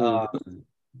 Mm-hmm.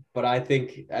 But I'd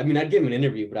give him an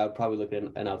interview, but I would probably look at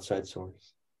an outside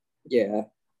source. Yeah.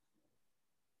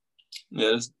 Yeah,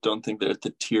 I just don't think they're at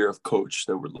the tier of coach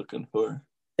that we're looking for.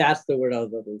 That's the word I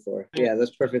was looking for. Yeah,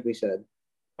 that's perfectly said.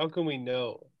 How can we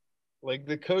know? Like,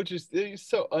 the coaches, they're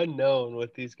so unknown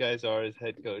what these guys are as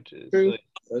head coaches. True.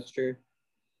 That's true.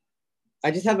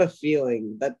 I just have a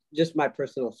feeling, that just my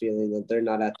personal feeling, that they're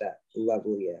not at that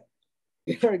level yet.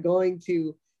 We are going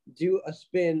to do a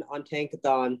spin on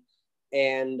Tankathon,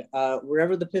 and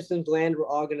wherever the Pistons land, we're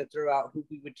all going to throw out who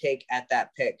we would take at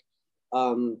that pick.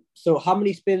 So how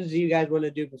many spins do you guys want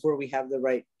to do before we have the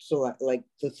right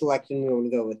the selection we want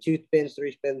to go with? 2 spins,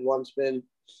 3 spins, 1 spin?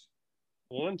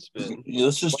 1 spin. Yeah,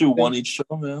 let's just do one each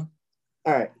show, man.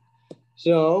 All right.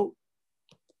 So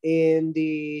in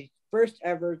the first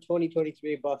ever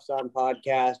 2023 Buffs On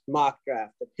podcast mock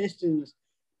draft, the Pistons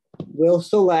will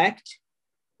select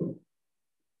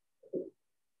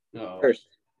first.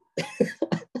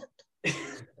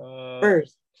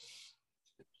 First.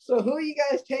 So who are you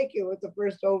guys taking with the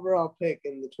first overall pick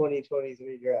in the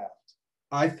 2023 draft?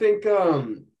 I think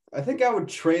I would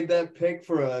trade that pick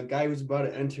for a guy who's about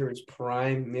to enter his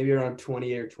prime, maybe around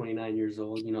 28 or 29 years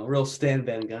old. Real Stan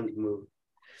Van Gundy move.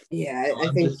 Yeah, I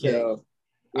think so.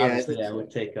 Obviously, I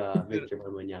would take Victor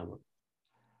Wembanyama.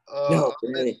 No,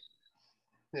 really.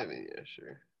 Yeah,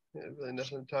 sure. Yeah, really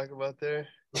nothing to talk about there.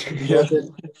 Yeah.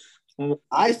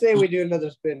 I say we do another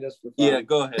spin just for fun. Yeah,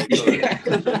 go ahead.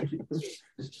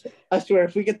 I swear,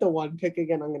 if we get the 1 pick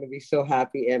again, I'm going to be so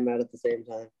happy and mad at the same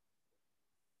time.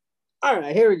 All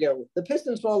right, here we go. The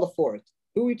Pistons fall to 4th.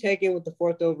 Who are we taking with the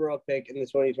 4th overall pick in the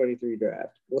 2023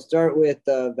 draft? We'll start with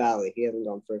Valley. He hasn't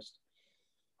gone first.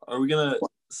 Are we going to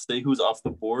say who's off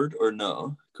the board or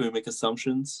no? Can we make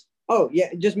assumptions? Oh,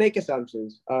 yeah, just make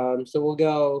assumptions. So we'll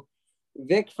go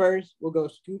Vic first, we'll go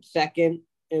Scoot second,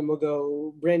 and we'll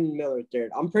go Brandon Miller third.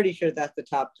 I'm pretty sure that's the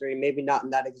top 3. Maybe not in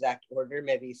that exact order.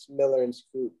 Maybe Miller and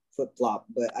Scoot flip-flop,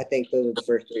 but I think those are the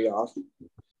first 3 off.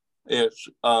 Yeah,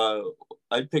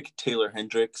 I'd pick Taylor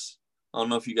Hendricks. I don't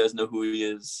know if you guys know who he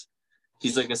is.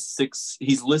 He's like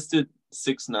he's listed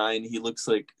 6'9". He looks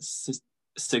like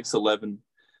 6'11".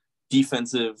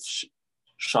 Defensive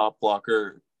shot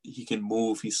blocker. He can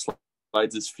move. He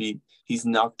provides his feet. He's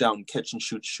knocked down catch and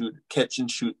shoot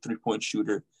 3-point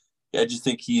shooter. Yeah, I just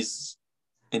think he's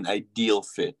an ideal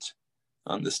fit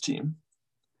on this team.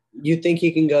 You think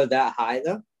he can go that high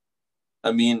though?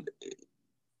 I mean,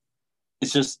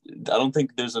 it's just I don't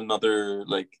think there's another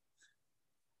like.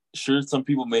 Sure, some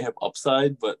people may have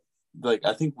upside, but like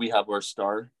I think we have our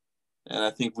star, and I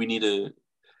think we need to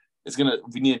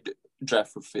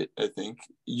draft for fit. I think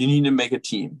you need to make a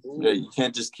team. Right? You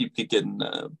can't just keep getting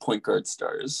point guard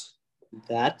stars.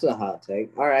 That's a hot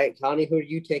take. All right, Connie, who are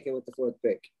you taking with the 4th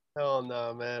pick? Hell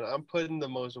no, man. I'm putting the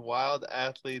most wild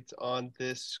athletes on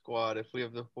this squad if we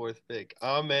have the 4th pick.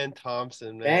 Amen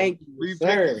Thompson, man. Thank you, We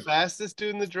sir. picked the fastest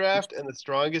dude in the draft and the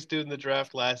strongest dude in the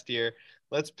draft last year.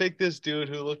 Let's pick this dude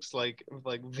who looks like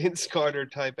Vince Carter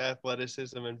type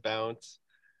athleticism and bounce.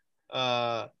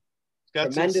 Got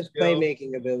tremendous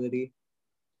playmaking ability.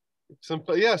 Some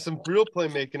real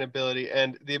playmaking ability,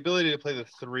 and the ability to play the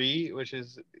 3, which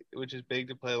is big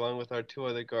to play along with our 2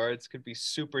 other guards, could be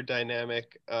super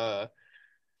dynamic. I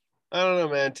don't know,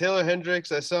 man. Taylor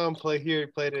Hendricks, I saw him play here.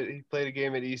 He played a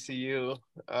game at ECU.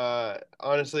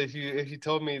 Honestly, if you didn't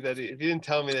tell me that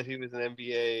he was an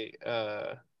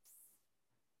NBA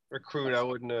recruit, I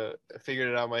wouldn't have figured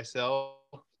it out myself.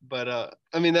 But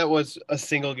I mean, that was a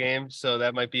single game, so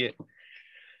that might be it.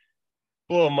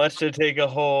 A little much to take a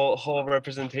whole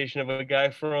representation of a guy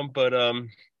from, but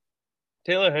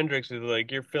Taylor Hendricks is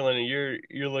like you're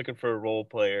looking for a role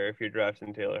player if you're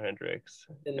drafting Taylor Hendricks.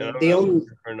 And I'm not looking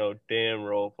for no damn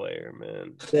role player,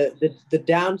 man. The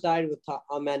downside with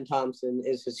Amen Thompson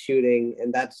is his shooting,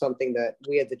 and that's something that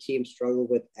we as a team struggle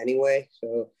with anyway.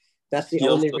 So that's the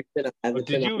only reason I have.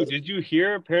 Did you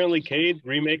hear apparently Cade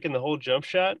remaking the whole jump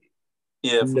shot?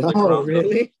 Yeah, no,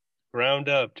 really. Round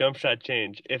up, jump shot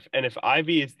change. If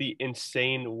Ivy is the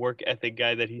insane work ethic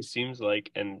guy that he seems like,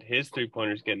 and his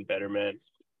 3-pointer's getting better, man,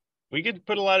 we could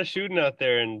put a lot of shooting out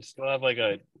there and still have like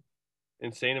a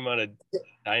insane amount of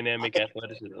dynamic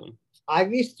athleticism.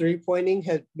 Ivy's 3-pointing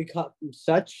has become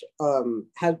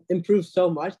has improved so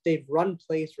much. They've run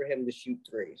plays for him to shoot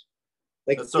threes.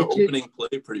 Like that's our opening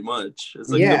play, pretty much. It's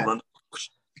like run.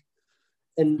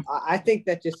 And I think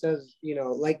that just says,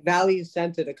 like Valley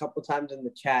sent it a couple times in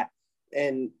the chat.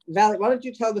 And Valley, why don't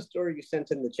you tell the story you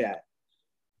sent in the chat?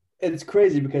 It's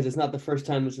crazy because it's not the first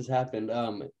time this has happened.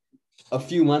 A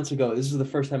few months ago, this is the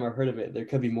first time I've heard of it. There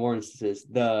could be more instances.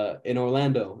 In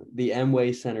Orlando, the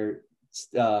Amway Center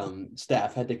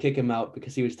staff had to kick him out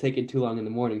because he was taking too long in the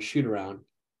morning shoot around.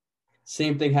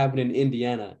 Same thing happened in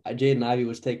Indiana. Jaden Ivey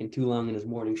was taking too long in his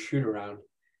morning shoot around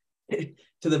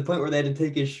to the point where they had to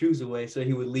take his shoes away so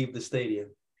he would leave the stadium.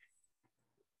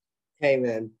 Hey,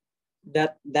 man.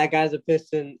 That guy's a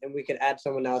Piston, and we could add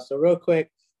someone else. So real quick,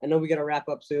 I know we got to wrap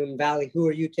up soon. Valley, who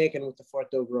are you taking with the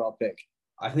 4th overall pick?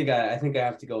 I think I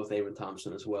have to go with Amen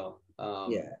Thompson as well.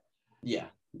 Yeah.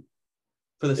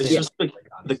 It's just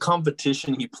the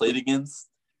competition he played against.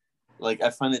 Like,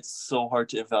 I find it so hard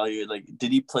to evaluate. Like,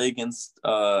 did he play against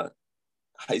high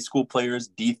school players,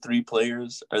 D3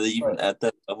 players? Are they even at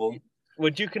that level?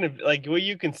 What you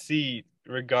can see,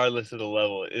 regardless of the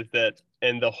level, is that,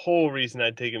 and the whole reason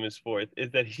I'd take him as 4th is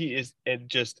that he is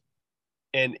just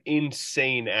an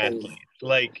insane athlete.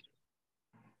 Like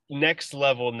next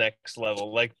level.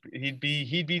 Like he'd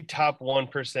be top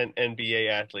 1% NBA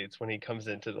athletes when he comes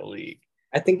into the league.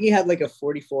 I think he had like a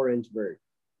 44-inch vert.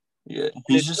 Yeah,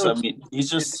 he's just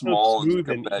small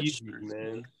and easy,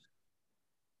 man.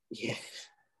 Yeah.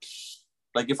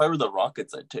 Like if I were the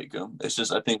Rockets, I'd take him. It's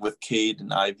just I think with Cade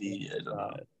and Ivy, I don't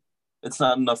know. It's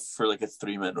not enough for like a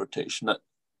 3-man rotation.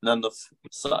 Not enough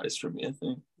size for me, I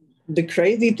think. The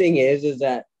crazy thing is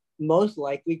that most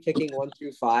likely picking 1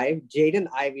 through 5, Jaden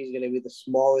Ivey is going to be the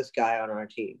smallest guy on our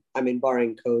team. I mean,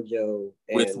 barring Kojo.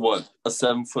 With what? A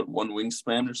 7'1"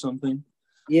 wingspan or something?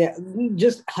 Yeah,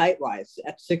 just height-wise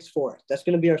at 6'4". That's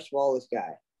going to be our smallest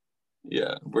guy.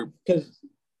 Yeah, we're going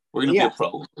to be a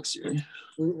problem next year.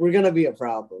 We're going to be a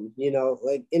problem,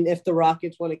 and if the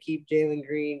Rockets want to keep Jalen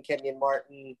Green, Kenyon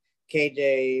Martin,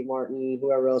 KJ Martin,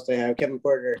 whoever else they have, Kevin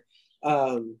Porter,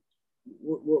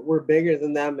 we're bigger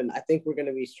than them, and I think we're going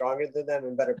to be stronger than them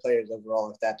and better players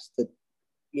overall if that's the,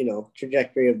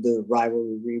 trajectory of the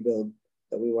rivalry rebuild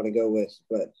that we want to go with.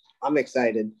 But I'm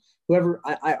excited.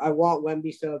 I want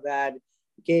Wemby so bad.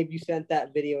 Gabe, you sent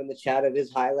that video in the chat of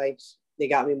his highlights. They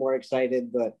got me more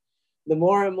excited, but the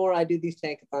more and more I do these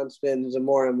tankathon spins, the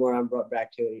more and more I'm brought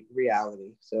back to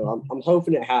reality. So I'm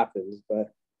hoping it happens,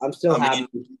 but I'm still happy.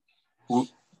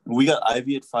 We got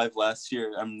Ivy at 5 last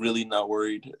year. I'm really not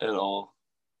worried at all.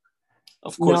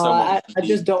 Of course, I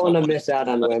just don't want to miss out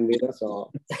on Wemby. That's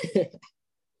all.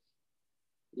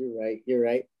 You're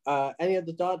right. Any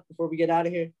other thoughts before we get out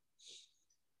of here?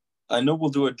 I know we'll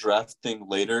do a draft thing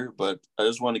later, but I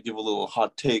just want to give a little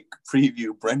hot take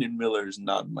preview. Brandon Miller is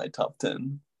not in my top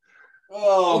 10.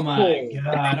 Oh my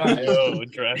God! All right. Yo,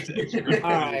 draft expert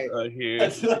All right. here.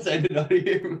 That's what I did out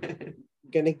here, man.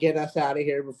 Gonna get us out of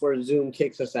here before Zoom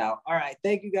kicks us out. All right.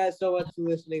 Thank you guys so much for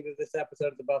listening to this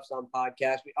episode of the Buffs On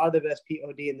Podcast. We are the best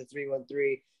POD in the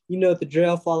 313. You know the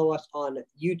drill. Follow us on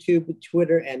YouTube,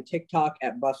 Twitter, and TikTok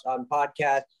at Buffs On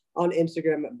Podcast, on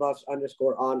Instagram at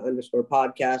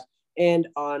Buffs_on_podcast, and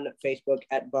on Facebook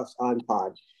at Buffs On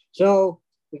Pod. So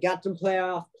we got some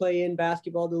play-in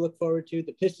basketball to look forward to.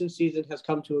 The Pistons season has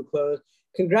come to a close.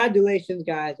 Congratulations,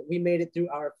 guys. We made it through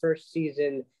our first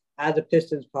season as a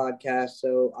Pistons podcast.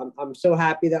 So I'm so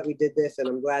happy that we did this, and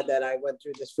I'm glad that I went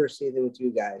through this first season with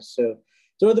you guys. So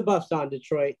throw the Buffs on,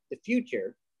 Detroit. The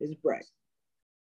future is bright.